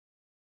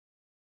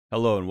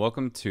Hello and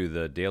welcome to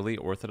the Daily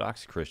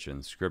Orthodox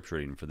Christian Scripture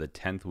reading for the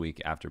 10th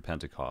week after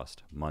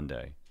Pentecost,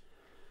 Monday.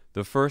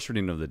 The first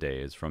reading of the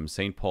day is from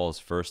St. Paul's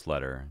first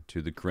letter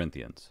to the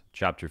Corinthians,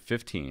 chapter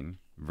 15,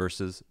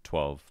 verses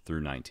 12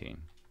 through 19.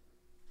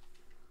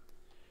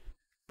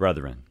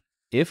 Brethren,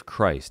 if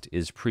Christ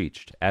is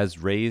preached as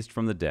raised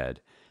from the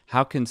dead,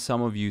 how can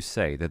some of you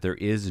say that there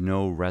is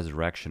no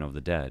resurrection of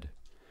the dead?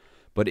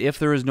 But if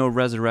there is no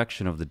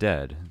resurrection of the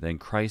dead, then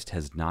Christ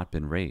has not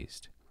been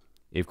raised.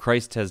 If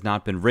Christ has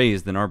not been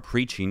raised, then our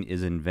preaching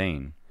is in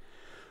vain.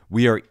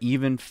 We are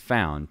even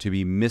found to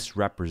be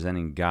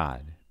misrepresenting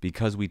God,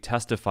 because we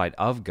testified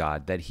of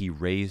God that he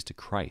raised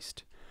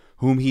Christ,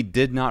 whom he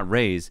did not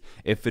raise,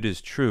 if it is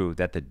true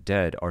that the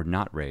dead are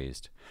not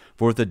raised.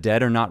 For if the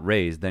dead are not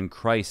raised, then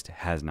Christ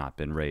has not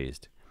been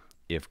raised.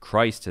 If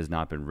Christ has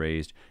not been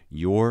raised,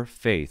 your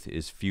faith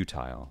is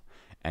futile,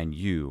 and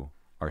you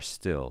are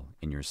still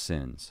in your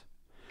sins.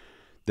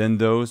 Then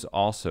those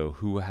also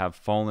who have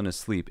fallen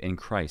asleep in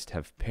Christ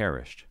have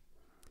perished.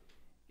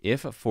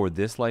 If for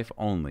this life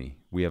only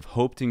we have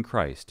hoped in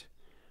Christ,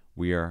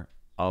 we are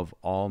of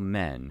all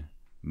men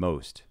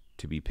most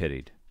to be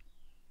pitied.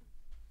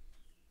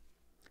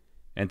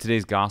 And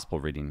today's gospel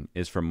reading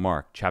is from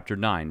Mark chapter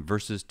 9,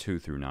 verses 2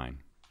 through 9.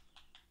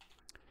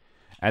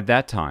 At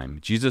that time,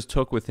 Jesus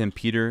took with him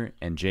Peter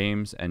and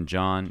James and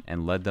John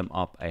and led them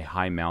up a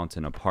high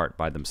mountain apart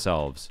by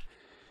themselves.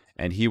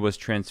 And he was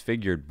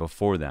transfigured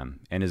before them,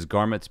 and his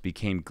garments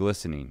became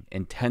glistening,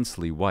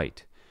 intensely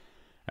white,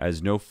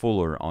 as no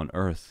fuller on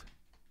earth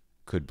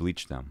could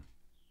bleach them.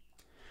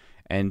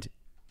 And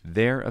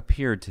there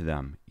appeared to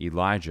them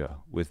Elijah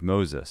with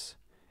Moses,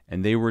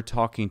 and they were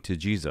talking to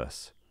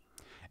Jesus.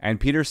 And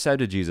Peter said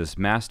to Jesus,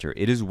 Master,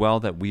 it is well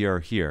that we are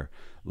here.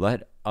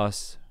 Let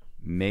us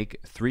make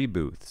 3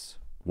 booths,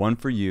 one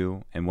for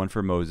you, and one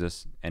for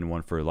Moses, and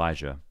one for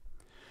Elijah.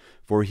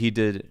 For he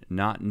did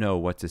not know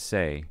what to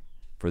say,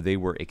 for they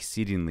were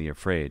exceedingly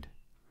afraid.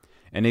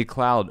 And a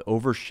cloud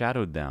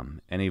overshadowed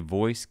them, and a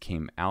voice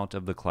came out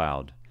of the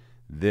cloud,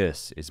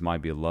 This is my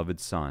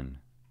beloved Son,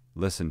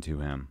 listen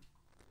to him.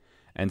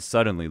 And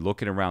suddenly,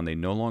 looking around, they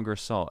no longer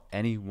saw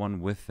anyone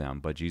with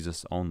them but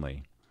Jesus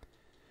only.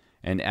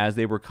 And as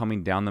they were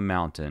coming down the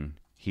mountain,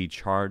 he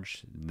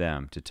charged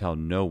them to tell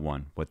no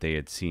one what they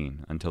had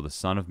seen, until the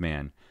Son of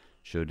Man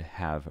should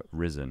have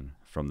risen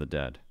from the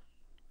dead.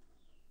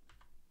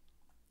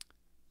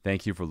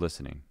 Thank you for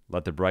listening.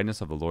 Let the brightness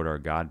of the Lord our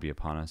God be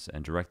upon us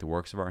and direct the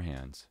works of our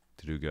hands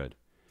to do good.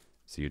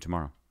 See you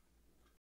tomorrow.